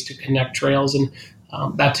opportunities to connect trails. And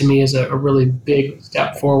that to me is a really big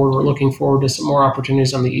step forward. We're looking forward to some more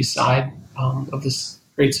opportunities on the east side of this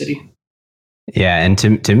great city. Yeah, and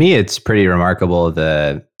to me, it's pretty remarkable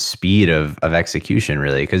the speed of execution,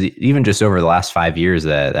 really, because even just over the last 5 years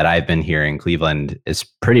that I've been here in Cleveland, it's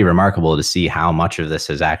pretty remarkable to see how much of this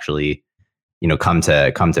has actually, come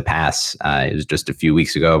to pass. It was just a few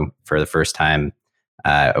weeks ago for the first time.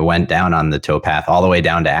 I went down on the towpath all the way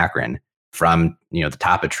down to Akron from the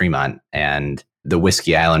top of Tremont and the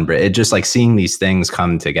Whiskey Island Bridge. It just like seeing these things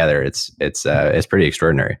come together. It's pretty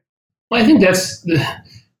extraordinary. Well, I think that's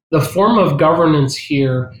the form of governance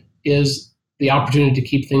here is the opportunity to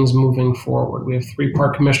keep things moving forward. We have 3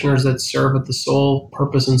 park commissioners that serve at the sole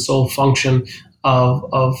purpose and sole function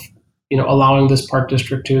of allowing this park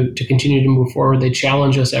district to continue to move forward. They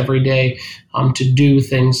challenge us every day to do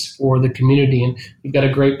things for the community. And we've got a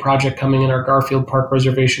great project coming in our Garfield Park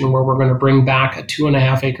Reservation where we're going to bring back a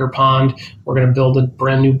 2.5-acre pond. We're going to build a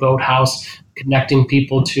brand new boathouse, connecting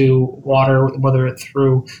people to water, whether it's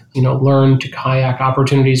through, learn to kayak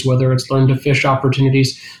opportunities, whether it's learn to fish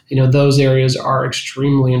opportunities. Those areas are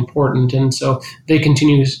extremely important. And so they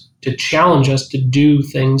continue to challenge us to do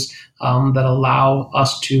things that allow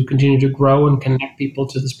us to continue to grow and connect people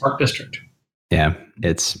to this park district. Yeah,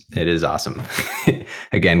 it is awesome.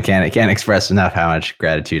 Again, can't express enough how much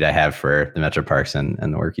gratitude I have for the Metro Parks and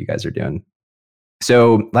the work you guys are doing.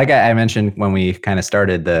 So like I mentioned when we kind of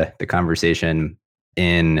started the conversation,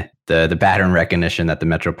 in the pattern recognition that the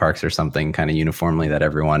Metro Parks are something kind of uniformly that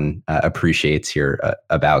everyone appreciates here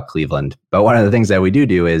about Cleveland. But one of the things that we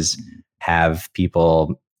do is have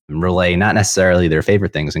people relay not necessarily their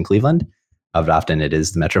favorite things in Cleveland. Often it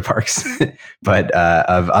is the Metro Parks, but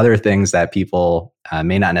of other things that people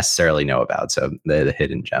may not necessarily know about. So the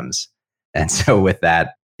hidden gems. And so with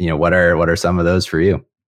that, what are some of those for you?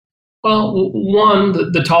 Well, one,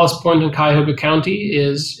 the tallest point in Cuyahoga County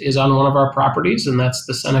is on one of our properties, and that's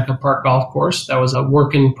the Seneca Park Golf Course. That was a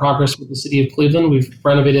work in progress with the city of Cleveland. We've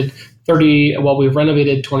renovated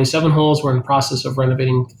 27 holes. We're in the process of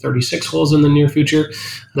renovating 36 holes in the near future.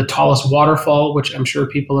 The tallest waterfall, which I'm sure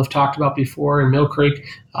people have talked about before, in Mill Creek.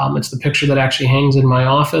 It's the picture that actually hangs in my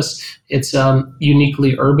office. It's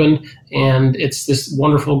uniquely urban, and it's this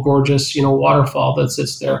wonderful, gorgeous, waterfall that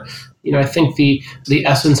sits there. I think the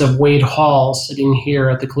essence of Wade Hall sitting here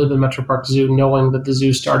at the Cleveland Metro Park Zoo, knowing that the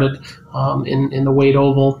zoo started in the Wade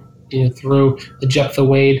Oval, through the Jephthah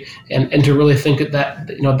Wade, and to really think that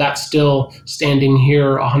that's still standing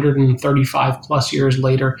here 135 plus years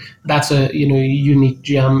later. That's a unique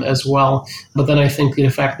gem as well. But then I think the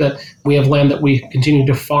fact that we have land that we continue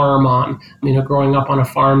to farm on, growing up on a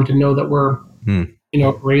farm, to know that we're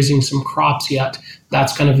raising some crops yet,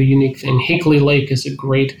 that's kind of a unique thing. Hinckley Lake is a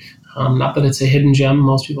great, not that it's a hidden gem,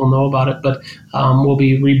 most people know about it, but we'll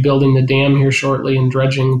be rebuilding the dam here shortly and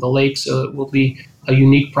dredging the lake, so it will be a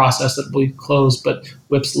unique process that will be closed. But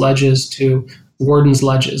Whip's Ledges to Warden's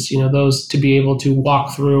Ledges, those to be able to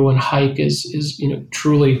walk through and hike is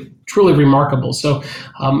truly remarkable. So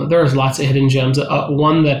there's lots of hidden gems.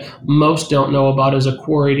 One that most don't know about is a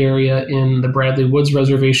quarried area in the Bradley Woods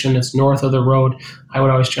Reservation. It's north of the road. I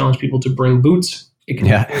would always challenge people to bring boots. It can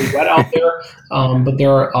be very wet out there, but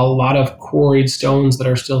there are a lot of quarried stones that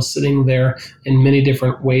are still sitting there in many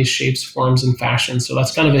different ways, shapes, forms, and fashions. So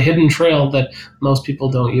that's kind of a hidden trail that most people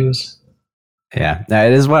don't use. Yeah,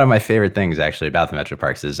 it is one of my favorite things actually about the Metro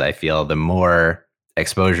Parks is I feel the more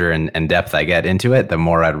exposure and depth I get into it, the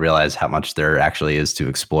more I'd realize how much there actually is to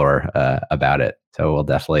explore about it. So we'll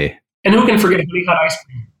definitely. And who can forget honey hot ice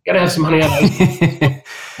cream? Got to have some honey hot ice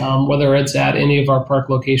cream, whether it's at any of our park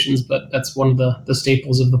locations, but that's one of the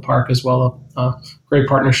staples of the park as well. A great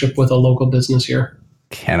partnership with a local business here.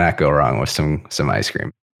 Cannot go wrong with some ice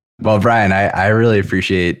cream. Well, Brian, I really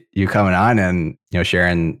appreciate you coming on and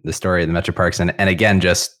sharing the story of the Metro Parks, and again,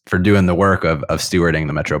 just for doing the work of stewarding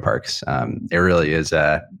the Metro Parks. It really is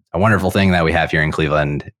a wonderful thing that we have here in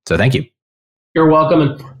Cleveland. So thank you. You're welcome,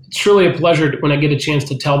 and it's truly a pleasure when I get a chance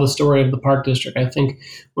to tell the story of the Park District. I think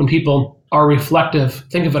when people are reflective,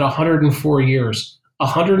 think of it: 104 years.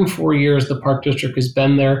 104 years the Park District has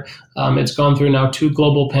been there. It's gone through now 2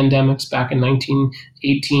 global pandemics back in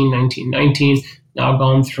 1918, 1919. Now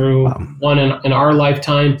gone through one in our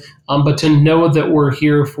lifetime, but to know that we're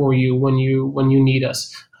here for you when you need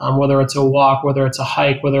us, whether it's a walk, whether it's a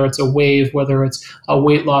hike, whether it's a wave, whether it's a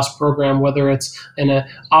weight loss program, whether it's an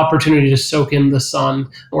opportunity to soak in the sun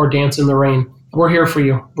or dance in the rain. We're here for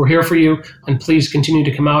you. We're here for you, and please continue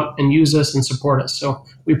to come out and use us and support us. So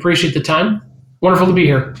we appreciate the time. Wonderful to be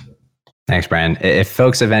here. Thanks, Brian. If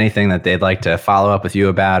folks have anything that they'd like to follow up with you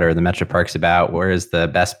about or the Metro Parks about, where is the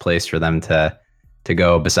best place for them to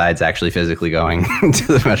go besides actually physically going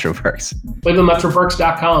to the Metro Parks?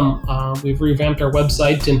 ClevelandMetroParks.com. We've revamped our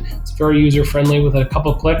website, and it's very user-friendly with a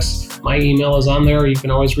couple clicks. My email is on there. You can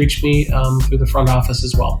always reach me through the front office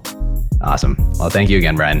as well. Awesome. Well, thank you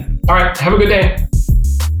again, Brian. All right. Have a good day.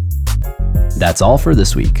 That's all for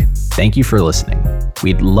this week. Thank you for listening.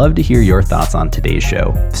 We'd love to hear your thoughts on today's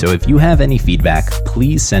show. So if you have any feedback,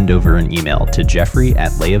 please send over an email to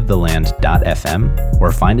jeffrey@layoftheland.fm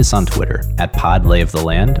or find us on Twitter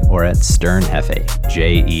 @podlayoftheland or @sternjefe,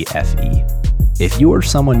 JEFE. If you or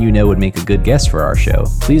someone you know would make a good guest for our show,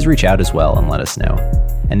 please reach out as well and let us know.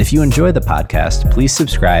 And if you enjoy the podcast, please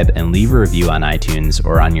subscribe and leave a review on iTunes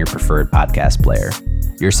or on your preferred podcast player.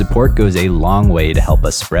 Your support goes a long way to help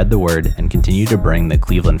us spread the word and continue to bring the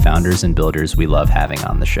Cleveland founders and builders we love having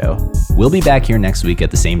on the show. We'll be back here next week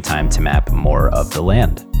at the same time to map more of the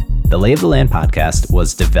land. The Lay of the Land podcast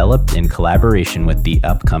was developed in collaboration with the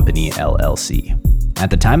Up Company, LLC. At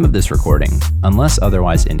the time of this recording, unless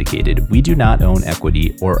otherwise indicated, we do not own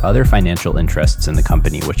equity or other financial interests in the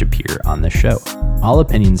company which appear on this show. All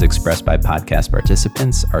opinions expressed by podcast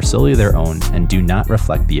participants are solely their own and do not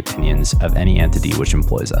reflect the opinions of any entity which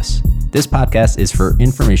employs us. This podcast is for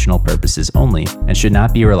informational purposes only and should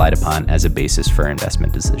not be relied upon as a basis for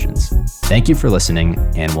investment decisions. Thank you for listening,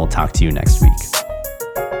 and we'll talk to you next week.